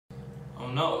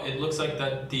Oh no, it looks like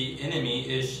that the enemy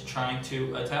is trying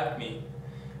to attack me.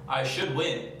 I should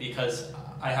win because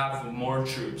I have more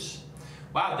troops.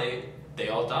 Wow, they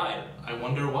all died. I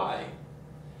wonder why.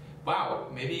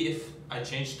 Wow, maybe if I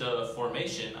change the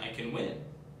formation, I can win.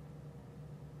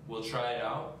 We'll try it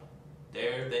out.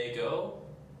 There they go.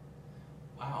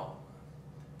 Wow.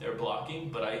 They're blocking,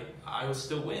 but I will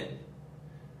still win.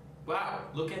 Wow,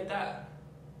 look at that.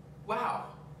 Wow.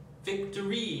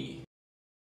 Victory.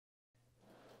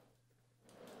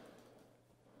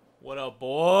 What up,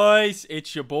 boys?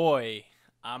 It's your boy.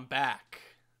 I'm back.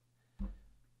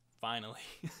 Finally.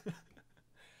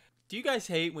 Do you guys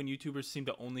hate when YouTubers seem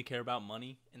to only care about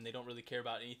money and they don't really care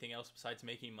about anything else besides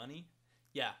making money?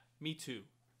 Yeah, me too.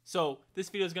 So this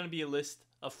video is going to be a list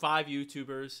of 5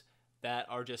 YouTubers that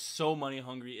are just so money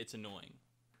hungry it's annoying.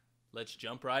 Let's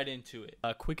jump right into it.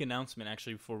 A quick announcement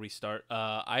actually before we start.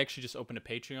 I actually just opened a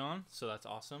Patreon, so that's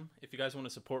awesome. If you guys want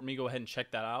to support me, go ahead and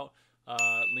check that out.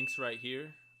 Links right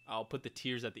here. I'll put the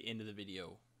tiers at the end of the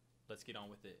video. Let's get on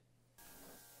with it.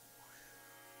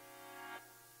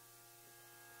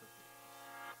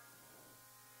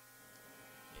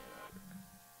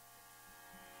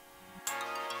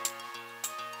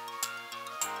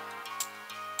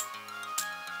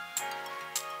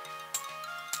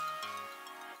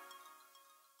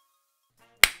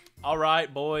 All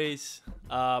right, boys.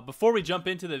 Before we jump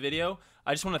into the video,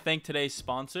 I just want to thank today's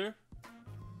sponsor,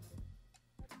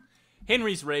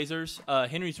 Henry's Razors.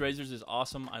 Henry's Razors is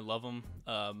awesome. I love them.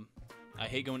 I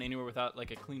hate going anywhere without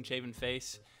like a clean shaven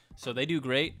face, so they do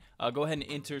great. Go ahead and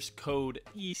enter code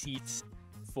ESEATS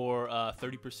for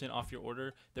 30% off your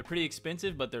order. They're pretty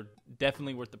expensive, but they're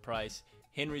definitely worth the price.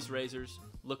 Henry's Razors,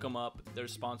 look them up. They're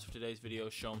sponsored for today's video.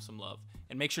 Show them some love,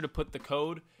 and make sure to put the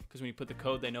code, because when you put the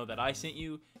code, they know that I sent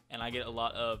you, and I get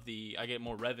I get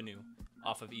more revenue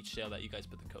off of each sale that you guys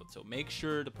put the code. So make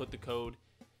sure to put the code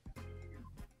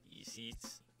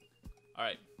ESEATS. All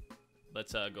right,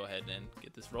 let's go ahead and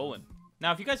get this rolling.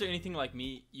 Now, if you guys are anything like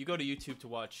me, you go to YouTube to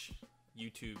watch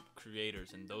YouTube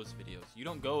creators and those videos. You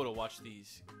don't go to watch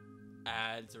these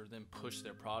ads or them push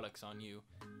their products on you.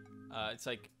 It's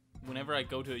like whenever I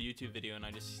go to a YouTube video and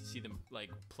I just see them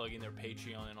like plugging their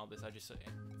Patreon and all this, I just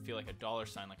feel like a dollar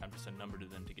sign, like I'm just a number to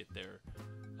them to get their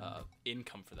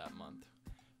income for that month.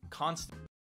 Constant.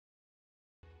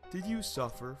 Did you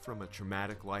suffer from a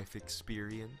traumatic life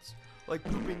experience, like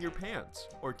pooping your pants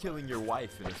or killing your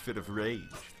wife in a fit of rage?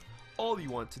 All you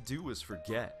want to do is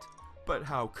forget. But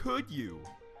how could you?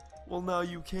 Well, now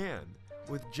you can.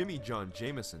 With Jimmy John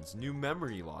Jameson's new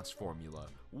memory loss formula,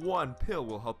 one pill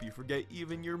will help you forget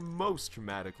even your most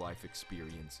traumatic life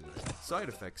experiences. Side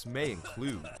effects may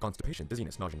include constipation,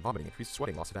 dizziness, nausea, vomiting, increased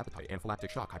sweating, loss of appetite, anaphylactic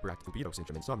shock, hyperactive libido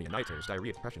syndrome, insomnia, night terrors,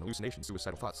 diarrhea, depression, hallucinations,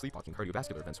 suicidal thoughts, sleepwalking,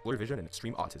 cardiovascular events, blurred vision, and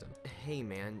extreme autism. Hey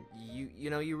man, you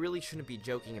know, you really shouldn't be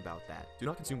joking about that. Do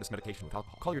not consume this medication with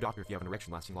alcohol. Call your doctor if you have an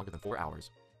erection lasting longer than 4 hours.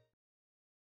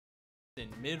 In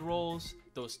mid-rolls,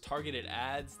 those targeted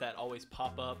ads that always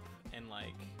pop up, and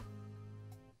like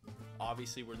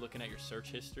obviously we're looking at your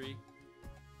search history,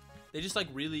 they just like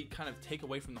really kind of take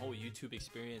away from the whole YouTube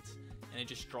experience, and it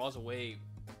just draws away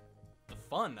the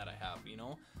fun that I have, you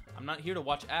know? I'm not here to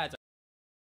watch ads.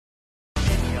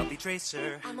 I'll be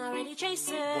Tracer. I'm already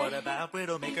Tracer. What about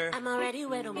Widowmaker? I'm already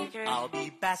Widowmaker. I'll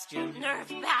be Bastion. Nerf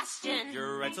Bastion.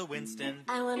 You're right, so Winston.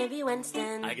 I wanna be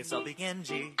Winston. I guess I'll be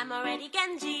Genji. I'm already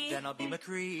Genji. Then I'll be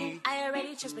McCree. I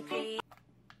already chose McCree.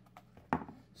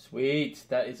 Sweet,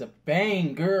 that is a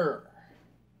banger.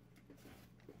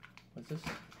 What's this?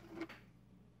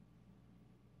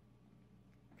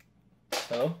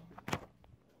 Hello?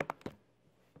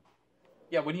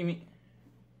 Yeah, what do you mean?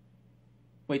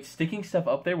 Wait, sticking stuff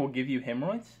up there will give you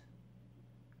hemorrhoids?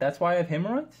 That's why I have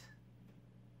hemorrhoids?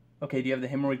 Okay, do you have the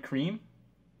hemorrhoid cream?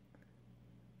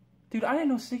 Dude, I didn't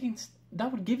know sticking... that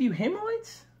would give you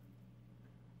hemorrhoids?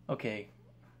 Okay,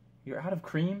 you're out of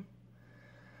cream?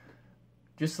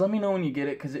 Just let me know when you get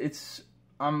it, because it's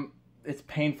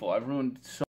painful. I've ruined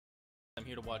so... I'm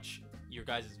here to watch your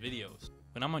guys' videos.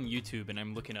 When I'm on YouTube and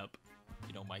I'm looking up,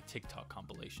 you know, my TikTok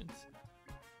compilations,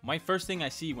 my first thing I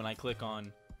see when I click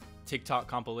on TikTok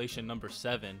compilation number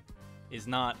 7 is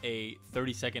not a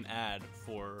 30-second ad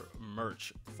for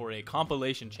merch for a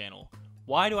compilation channel.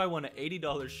 Why do I want an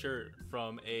 $80 shirt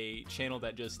from a channel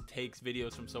that just takes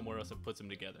videos from somewhere else and puts them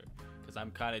together? Because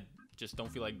I'm kind of just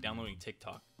don't feel like downloading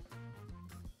TikTok.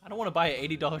 I don't want to buy an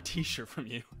 $80 t-shirt from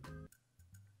you.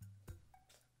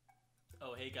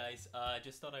 Oh, hey guys, I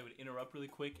just thought I would interrupt really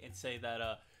quick and say that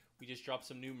we just dropped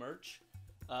some new merch.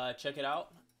 Check it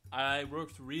out. I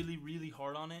worked really, really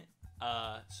hard on it.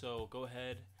 So go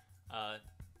ahead,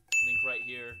 link right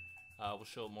here. We'll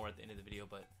show more at the end of the video,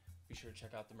 but be sure to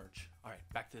check out the merch. All right,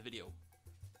 back to the video.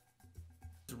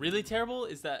 What's really terrible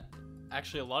is that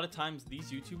actually a lot of times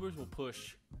these YouTubers will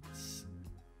push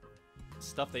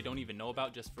stuff they don't even know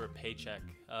about just for a paycheck.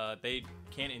 They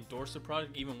can't endorse the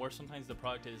product. Even worse, sometimes the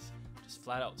product is just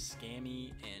flat out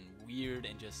scammy and weird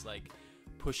and just like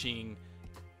pushing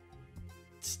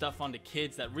stuff onto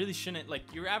kids that really shouldn't.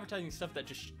 Like, you're advertising stuff that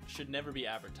just should never be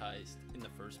advertised in the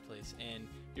first place, and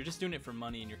you're just doing it for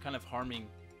money, and you're kind of harming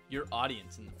your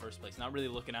audience in the first place, not really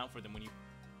looking out for them when you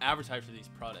advertise for these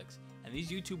products. And these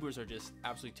YouTubers are just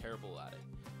absolutely terrible at it.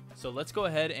 So let's go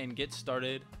ahead and get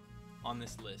started on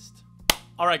this list.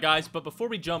 Alright guys, but before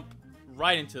we jump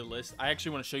right into the list, I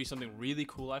actually want to show you something really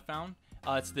cool I found.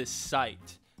 It's this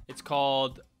site. It's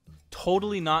called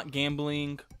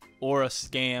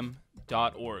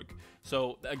TotallyNotGamblingOrAScam.org.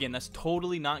 So again, that's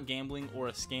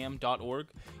TotallyNotGamblingOrAScam.org.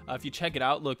 If you check it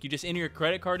out, look, you just enter your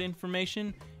credit card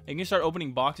information and you can start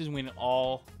opening boxes and winning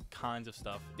all kinds of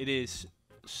stuff. It is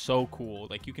so cool.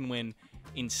 Like, you can win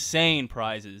insane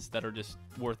prizes that are just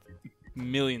worth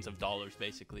millions of dollars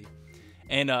basically.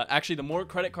 And actually, the more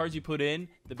credit cards you put in,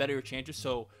 the better your chances.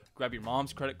 So grab your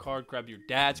mom's credit card, grab your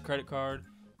dad's credit card,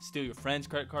 steal your friend's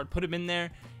credit card, put them in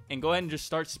there, and go ahead and just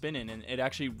start spinning. And it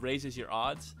actually raises your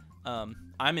odds.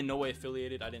 I'm in no way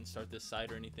affiliated. I didn't start this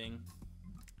site or anything.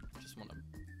 Just want to.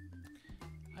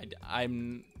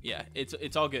 Yeah,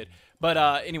 it's all good. But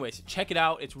anyways, check it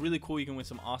out. It's really cool. You can win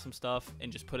some awesome stuff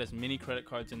and just put as many credit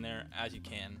cards in there as you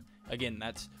can. Again,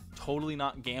 that's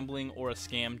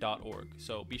TotallyNotGamblingOrAScam.org.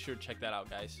 So be sure to check that out,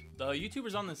 guys. The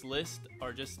YouTubers on this list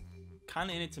are just kind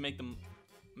of in it to make the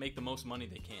most money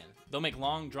they can. They'll make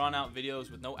long, drawn-out videos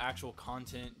with no actual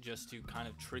content just to kind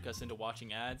of trick us into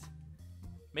watching ads.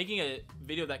 Making a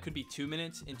video that could be 2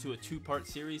 minutes into a 2-part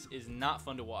series is not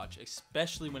fun to watch,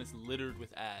 especially when it's littered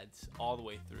with ads all the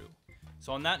way through.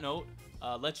 So on that note,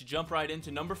 let's jump right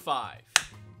into number 5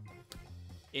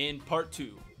 in part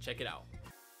 2. Check it out.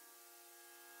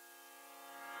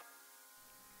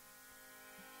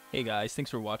 Hey guys,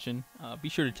 thanks for watching. Be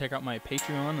sure to check out my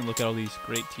Patreon and look at all these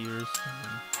great tiers.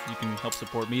 You can help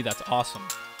support me. That's awesome.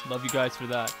 Love you guys for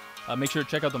that. Make sure to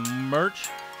check out the merch.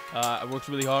 I worked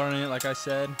really hard on it, like I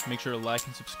said. Make sure to like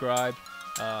and subscribe.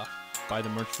 Buy the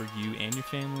merch for you and your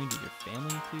family. Get your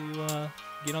family to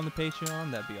get on the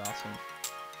Patreon. That'd be awesome.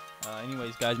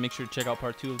 Anyways, guys, make sure to check out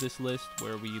part 2 of this list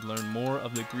where we learn more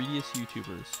of the greediest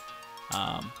YouTubers.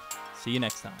 See you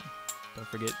next time. Don't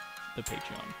forget the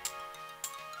Patreon.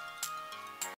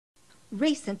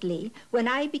 Recently, when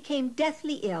I became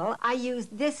deathly ill, I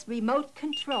used this remote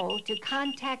control to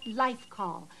contact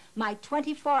LifeCall, my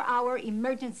 24-hour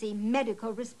emergency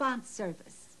medical response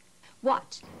service.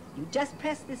 Watch. You just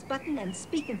press this button and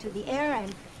speak into the air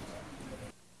and...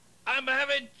 I'm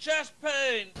having chest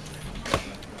pain!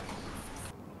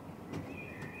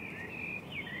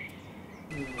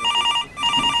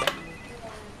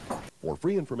 For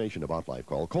free information about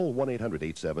LifeCall, call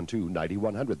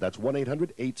 1-800-872-9100. That's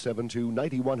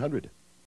 1-800-872-9100.